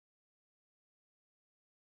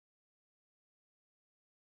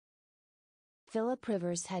Philip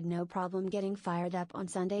Rivers had no problem getting fired up on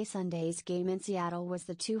Sunday. Sunday's game in Seattle was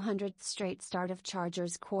the 200th straight start of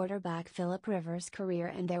Chargers quarterback Philip Rivers' career,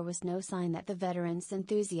 and there was no sign that the veteran's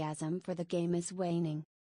enthusiasm for the game is waning.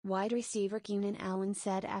 Wide receiver Keenan Allen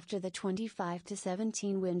said after the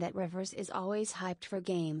 25-17 win that Rivers is always hyped for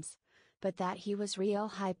games, but that he was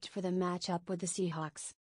real hyped for the matchup with the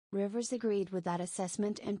Seahawks. Rivers agreed with that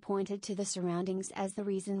assessment and pointed to the surroundings as the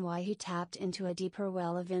reason why he tapped into a deeper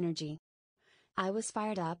well of energy. "I was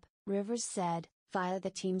fired up," Rivers said, via the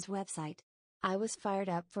team's website. "I was fired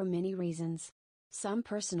up for many reasons. Some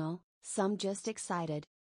personal, some just excited.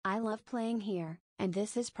 I love playing here, and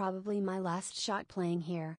this is probably my last shot playing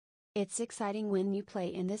here. It's exciting when you play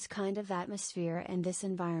in this kind of atmosphere and this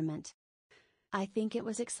environment. I think it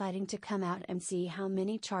was exciting to come out and see how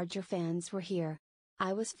many Charger fans were here.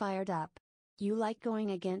 I was fired up. You like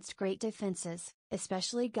going against great defenses,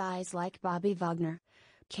 especially guys like Bobby Wagner,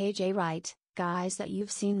 KJ Wright, guys that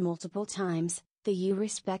you've seen multiple times, that you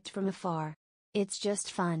respect from afar. It's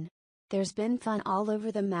just fun. There's been fun all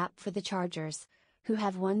over the map for the Chargers, who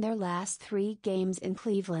have won their last 3 games in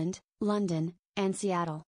Cleveland, London, and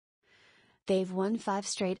Seattle. They've won 5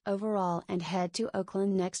 straight overall and head to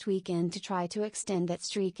Oakland next weekend to try to extend that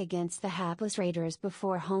streak against the hapless Raiders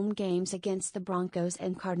before home games against the Broncos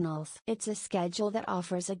and Cardinals. It's a schedule that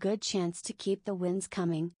offers a good chance to keep the wins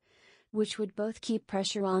coming, which would both keep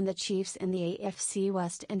pressure on the Chiefs in the AFC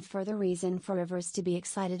West and further reason for Rivers to be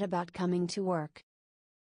excited about coming to work.